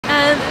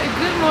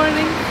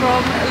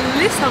from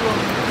Lisbon.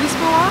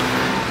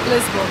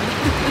 Lisbon.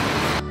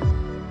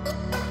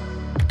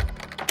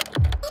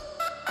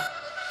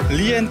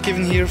 Lia and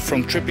Kevin here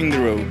from Tripping the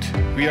Road.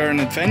 We are an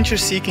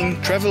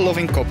adventure-seeking,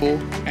 travel-loving couple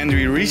and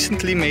we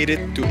recently made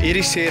it to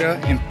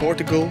Ericeira in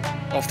Portugal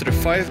after a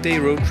 5-day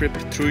road trip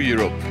through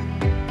Europe.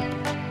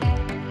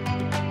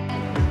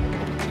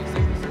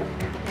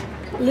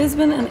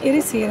 Lisbon and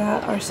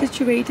Ericeira are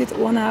situated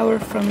 1 hour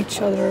from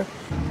each other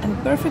and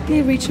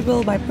perfectly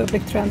reachable by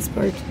public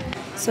transport.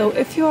 So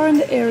if you are in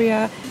the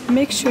area,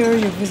 make sure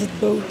you visit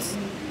both.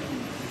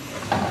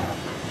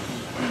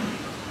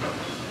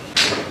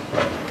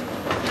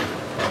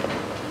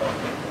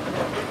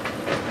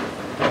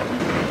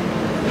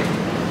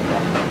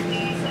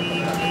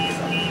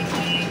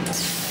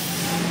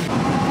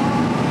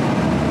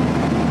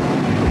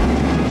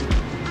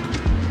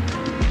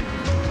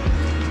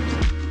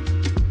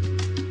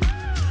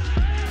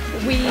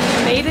 We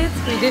made it.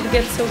 We did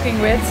get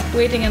soaking wet,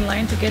 waiting in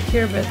line to get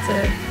here, but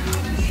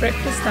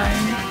breakfast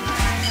time.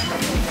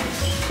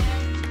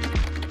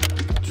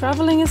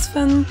 Traveling is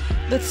fun,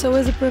 but so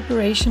is the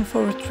preparation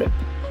for a trip,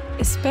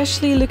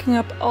 especially looking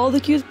up all the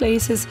cute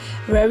places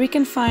where we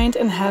can find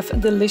and have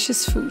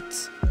delicious food.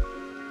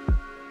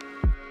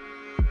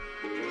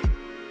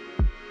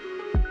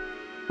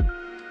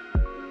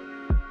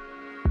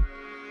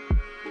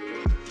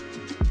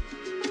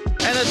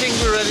 And I think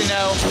we're ready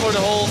now for the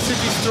whole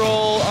city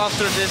stroll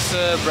after this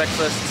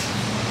breakfast.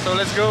 So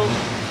let's go!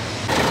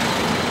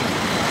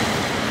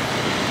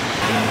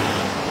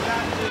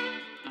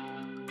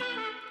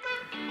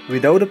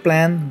 Without a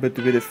plan, but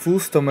with a full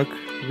stomach,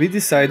 we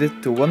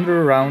decided to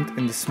wander around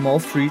in the small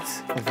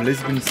streets of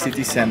Lisbon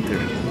city centre.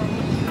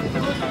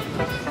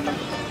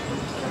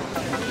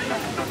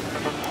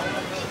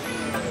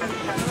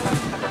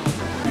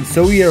 And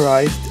so we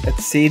arrived at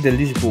Sé de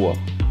Lisboa,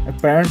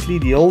 apparently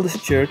the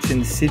oldest church in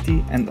the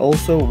city and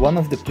also one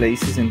of the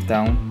places in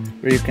town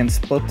where you can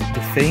spot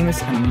the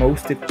famous and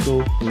most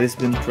typical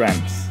Lisbon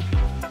trams.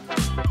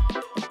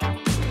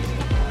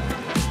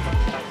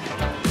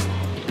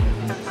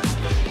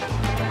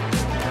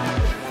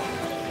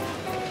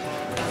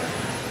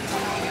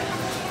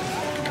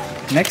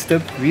 Next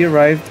up, we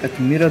arrived at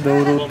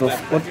Miradouro dos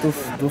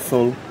Portos do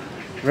Sol,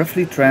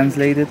 roughly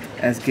translated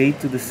as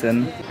Gate to the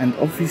Sun, and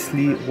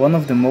obviously one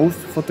of the most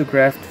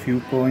photographed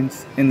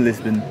viewpoints in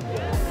Lisbon.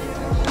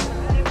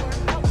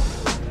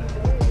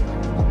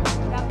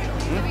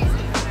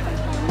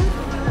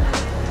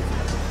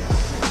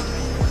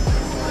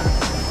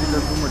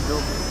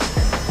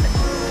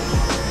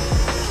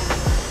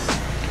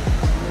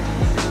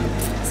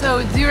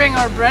 So during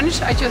our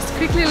brunch, I just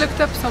quickly looked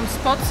up some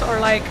spots or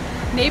like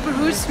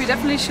neighborhoods we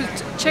definitely should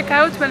check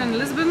out when in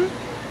Lisbon,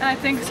 and I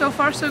think so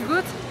far so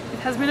good. It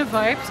has been a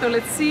vibe, so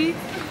let's see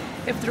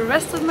if the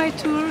rest of my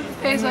tour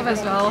pays off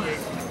as well.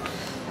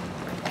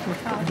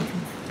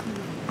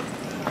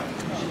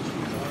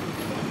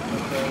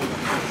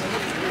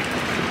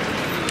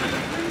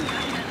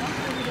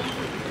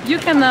 You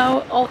can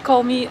now all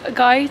call me a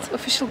guide,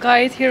 official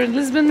guide here in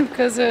Lisbon,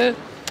 because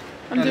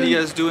Lia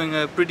is doing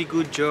a pretty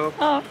good job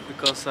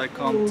because I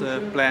can't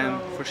plan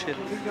for shit.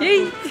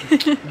 Yay!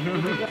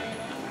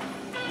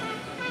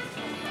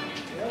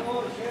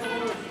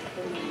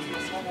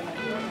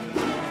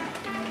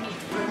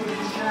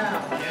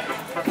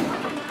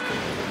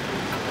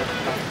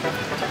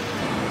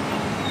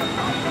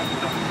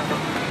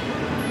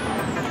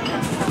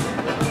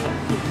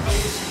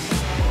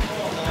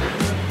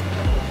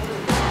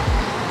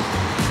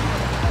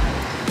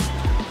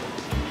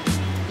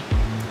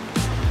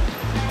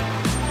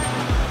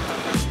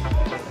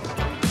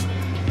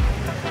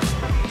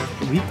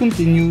 We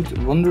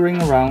continued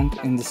wandering around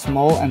in the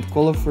small and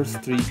colorful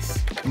streets,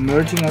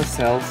 immersing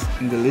ourselves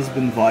in the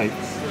Lisbon vibes.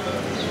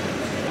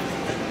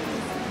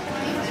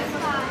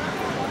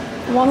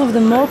 One of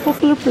the more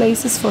popular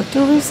places for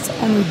tourists,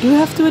 and we do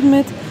have to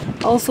admit,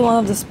 also one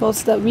of the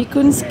spots that we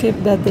couldn't skip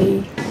that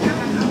day.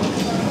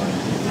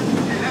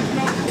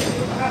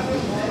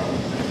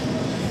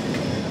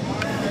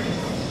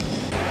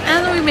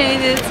 And we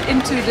made it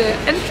into the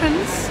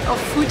entrance of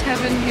food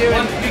heaven here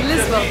in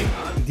Lisbon.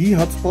 The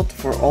hotspot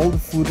for all the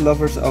food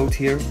lovers out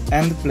here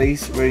and the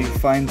place where you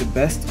find the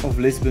best of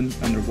Lisbon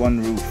under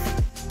one roof.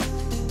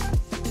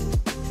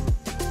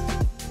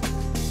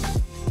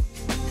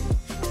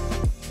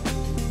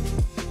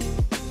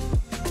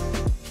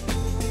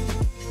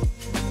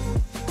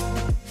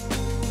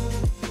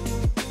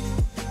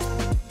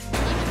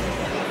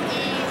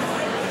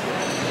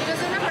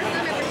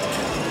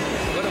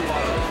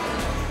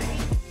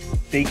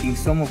 Taking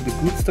some of the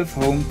good stuff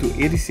home to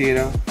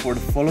Ericeira for the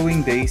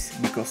following days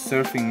because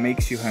surfing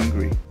makes you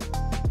hungry.